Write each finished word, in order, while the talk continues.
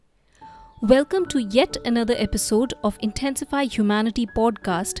Welcome to yet another episode of Intensify Humanity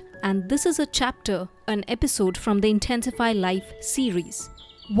podcast, and this is an episode from the Intensify Life Series.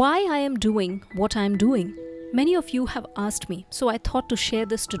 Why I am doing what I am doing. Many of you have asked me, so I thought to share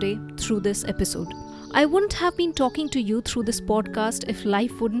this today through this episode. I wouldn't have been talking to you through this podcast if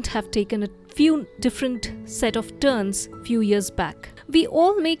life wouldn't have taken a few different set of turns few years back. We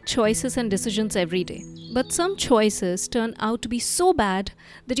all make choices and decisions every day. But some choices turn out to be so bad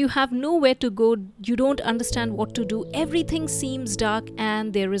that you have nowhere to go, you don't understand what to do, everything seems dark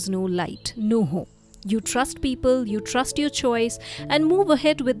and there is no light, no hope. You trust people, you trust your choice and move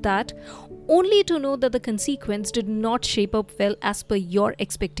ahead with that, only to know that the consequence did not shape up well as per your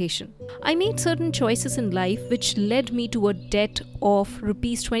expectation. I made certain choices in life which led me to a debt of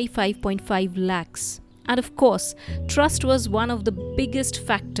rupees 25.5 lakhs. And of course, trust was one of the biggest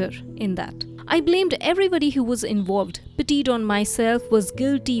factor in that. I blamed everybody who was involved, pitied on myself, was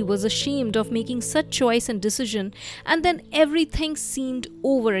guilty, was ashamed of making such choice and decision, and then everything seemed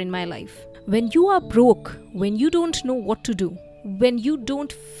over in my life. When you are broke, when you don't know what to do, when you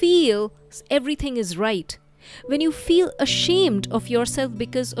don't feel everything is right, when you feel ashamed of yourself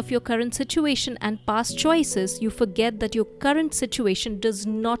because of your current situation and past choices, you forget that your current situation does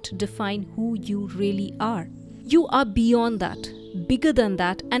not define who you really are. You are beyond that, bigger than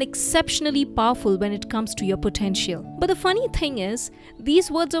that, and exceptionally powerful when it comes to your potential. But the funny thing is,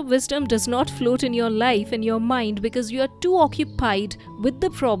 these words of wisdom does not float in your life and your mind because you are too occupied with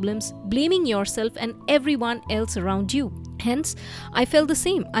the problems, blaming yourself and everyone else around you. Hence, I felt the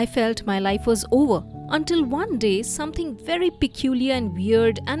same. I felt my life was over. Until one day, something very peculiar and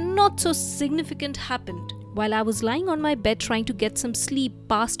weird and not so significant happened. While I was lying on my bed trying to get some sleep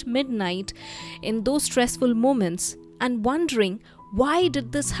past midnight in those stressful moments and wondering, why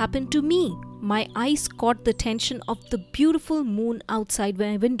did this happen to me? My eyes caught the tension of the beautiful moon outside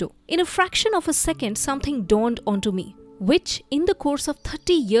my window. In a fraction of a second, something dawned onto me, which in the course of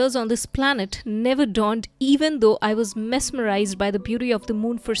 30 years on this planet never dawned, even though I was mesmerized by the beauty of the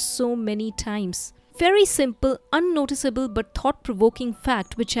moon for so many times. Very simple, unnoticeable but thought-provoking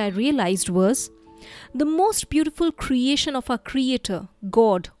fact which I realized was, the most beautiful creation of our Creator,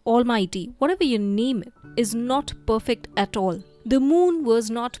 God, Almighty, whatever you name it, is not perfect at all. The moon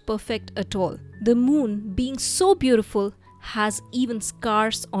was not perfect at all. The moon, being so beautiful, has even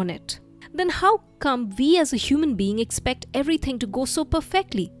scars on it. Then how come we as a human being expect everything to go so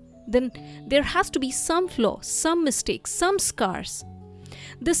perfectly? Then there has to be some flaw, some mistake, some scars.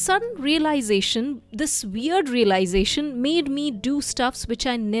 This sudden realization, this weird realization made me do stuffs which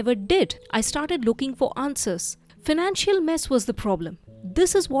I never did. I started looking for answers. Financial mess was the problem.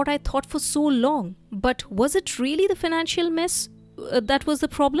 This is what I thought for so long. But was it really the financial mess that was the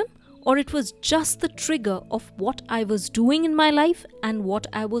problem? Or it was just the trigger of what I was doing in my life and what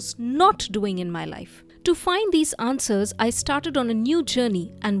I was not doing in my life? To find these answers, I started on a new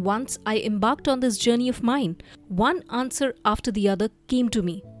journey, and once I embarked on this journey of mine, one answer after the other came to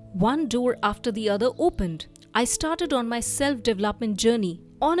me. One door after the other opened. I started on my self-development journey,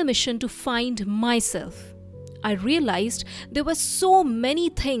 on a mission to find myself. I realized there were so many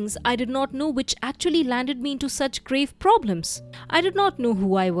things I did not know which actually landed me into such grave problems. I did not know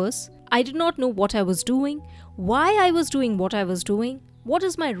who I was. I did not know what I was doing, why I was doing what I was doing, what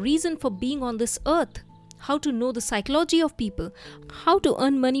is my reason for being on this earth, how to know the psychology of people, how to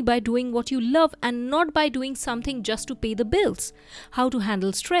earn money by doing what you love and not by doing something just to pay the bills, how to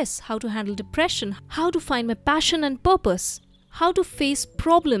handle stress, how to handle depression, how to find my passion and purpose, how to face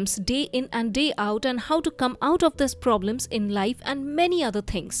problems day in and day out and how to come out of these problems in life and many other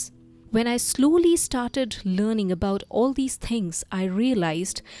things. When I slowly started learning about all these things, I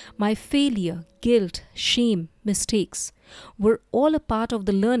realized my failure, guilt, shame, mistakes were all a part of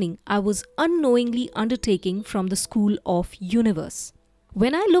the learning I was unknowingly undertaking from the school of universe.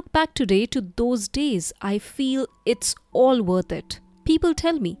 When I look back today to those days, I feel it's all worth it. People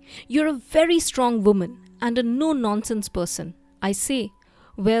tell me, you're a very strong woman and a no-nonsense person. I say,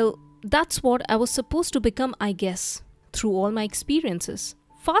 well, that's what I was supposed to become, I guess, through all my experiences.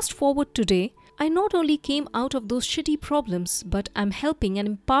 Fast forward today, I not only came out of those shitty problems, but I'm helping and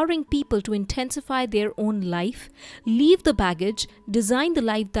empowering people to intensify their own life, leave the baggage, design the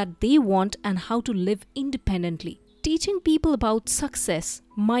life that they want and how to live independently. Teaching people about success,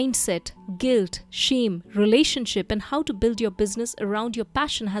 mindset, guilt, shame, relationship and how to build your business around your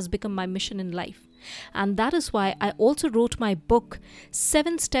passion has become my mission in life. And that is why I also wrote my book,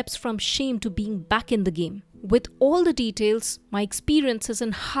 7 Steps from Shame to Being Back in the Game, with all the details, my experiences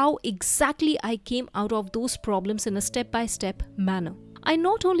and how exactly I came out of those problems in a step-by-step manner. I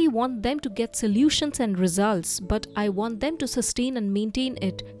not only want them to get solutions and results, but I want them to sustain and maintain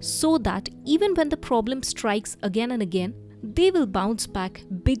it so that even when the problem strikes again and again, they will bounce back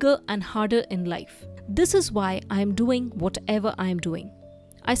bigger and harder in life. This is why I am doing whatever I am doing.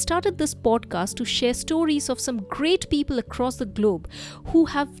 I started this podcast to share stories of some great people across the globe who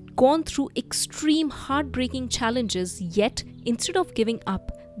have gone through extreme heartbreaking challenges, yet instead of giving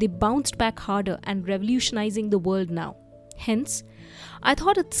up, they bounced back harder and revolutionizing the world now. Hence, I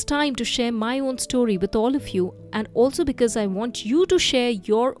thought it's time to share my own story with all of you, and also because I want you to share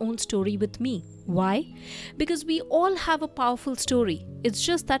your own story with me. Why? Because we all have a powerful story. It's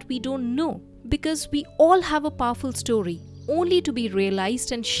just that we don't know. Because we all have a powerful story, only to be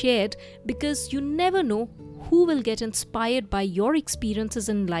realized and shared, because you never know who will get inspired by your experiences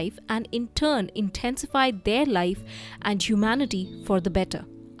in life and in turn intensify their life and humanity for the better.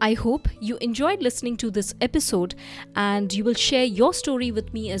 I hope you enjoyed listening to this episode and you will share your story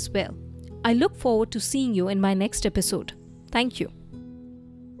with me as well. I look forward to seeing you in my next episode. Thank you.